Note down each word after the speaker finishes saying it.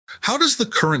How does the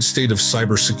current state of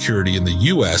cybersecurity in the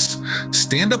US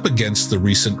stand up against the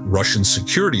recent Russian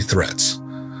security threats?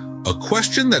 A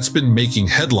question that's been making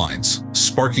headlines,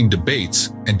 sparking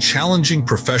debates, and challenging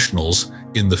professionals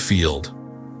in the field.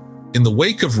 In the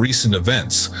wake of recent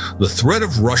events, the threat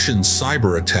of Russian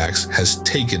cyber attacks has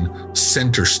taken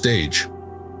center stage.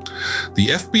 The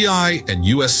FBI and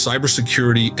U.S.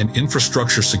 Cybersecurity and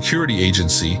Infrastructure Security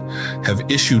Agency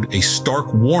have issued a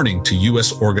stark warning to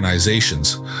U.S.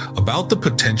 organizations about the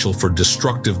potential for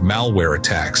destructive malware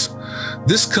attacks.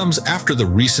 This comes after the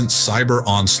recent cyber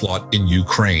onslaught in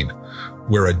Ukraine,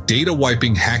 where a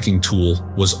data-wiping hacking tool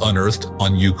was unearthed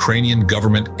on Ukrainian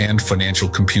government and financial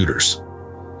computers.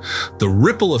 The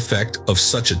ripple effect of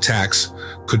such attacks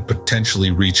could potentially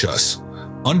reach us,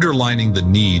 underlining the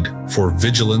need for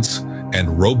vigilance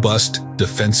and robust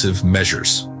defensive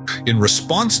measures. In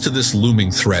response to this looming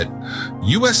threat,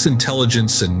 U.S.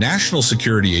 intelligence and national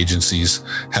security agencies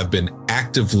have been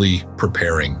actively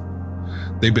preparing.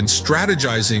 They've been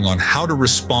strategizing on how to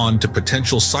respond to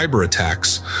potential cyber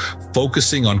attacks,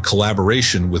 focusing on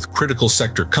collaboration with critical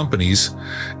sector companies,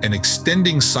 and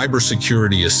extending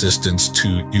cybersecurity assistance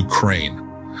to Ukraine.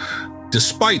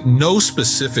 Despite no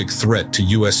specific threat to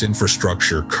U.S.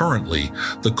 infrastructure currently,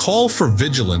 the call for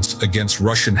vigilance against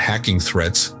Russian hacking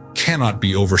threats cannot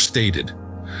be overstated.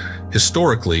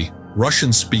 Historically,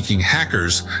 Russian-speaking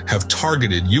hackers have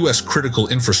targeted U.S. critical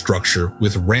infrastructure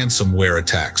with ransomware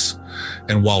attacks.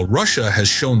 And while Russia has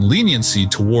shown leniency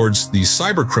towards these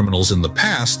cybercriminals in the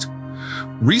past,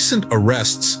 recent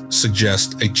arrests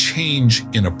suggest a change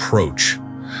in approach.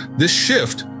 This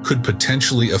shift could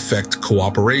potentially affect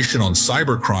cooperation on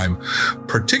cybercrime,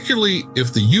 particularly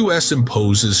if the U.S.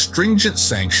 imposes stringent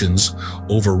sanctions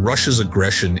over Russia's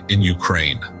aggression in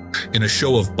Ukraine. In a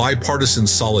show of bipartisan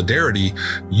solidarity,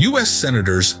 U.S.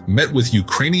 senators met with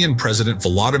Ukrainian President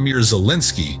Volodymyr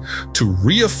Zelensky to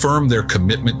reaffirm their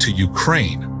commitment to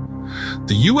Ukraine.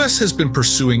 The U.S. has been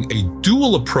pursuing a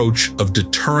dual approach of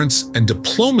deterrence and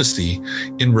diplomacy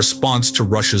in response to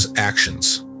Russia's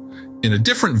actions. In a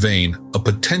different vein, a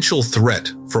potential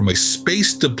threat from a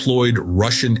space-deployed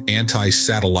Russian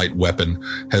anti-satellite weapon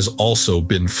has also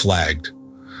been flagged.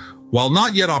 While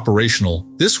not yet operational,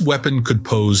 this weapon could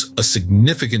pose a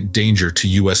significant danger to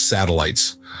U.S.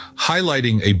 satellites,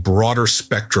 highlighting a broader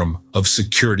spectrum of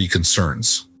security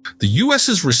concerns. The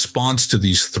U.S.'s response to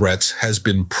these threats has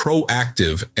been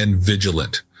proactive and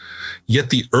vigilant,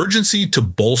 yet the urgency to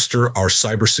bolster our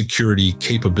cybersecurity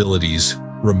capabilities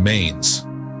remains.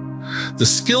 The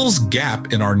skills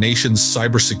gap in our nation's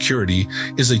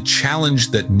cybersecurity is a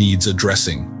challenge that needs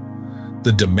addressing.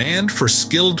 The demand for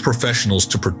skilled professionals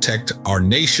to protect our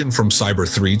nation from cyber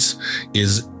threats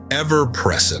is ever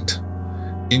present.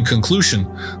 In conclusion,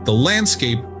 the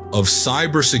landscape of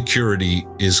cybersecurity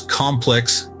is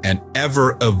complex and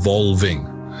ever evolving.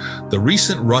 The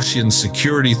recent Russian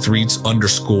security threats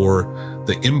underscore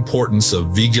the importance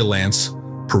of vigilance,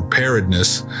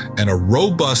 preparedness, and a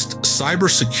robust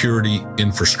cybersecurity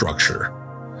infrastructure.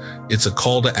 It's a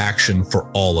call to action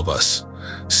for all of us.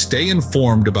 Stay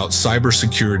informed about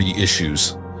cybersecurity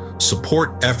issues.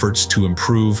 Support efforts to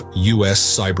improve U.S.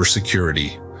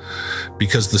 cybersecurity.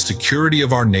 Because the security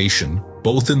of our nation,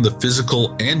 both in the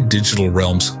physical and digital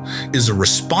realms, is a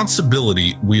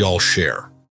responsibility we all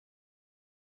share.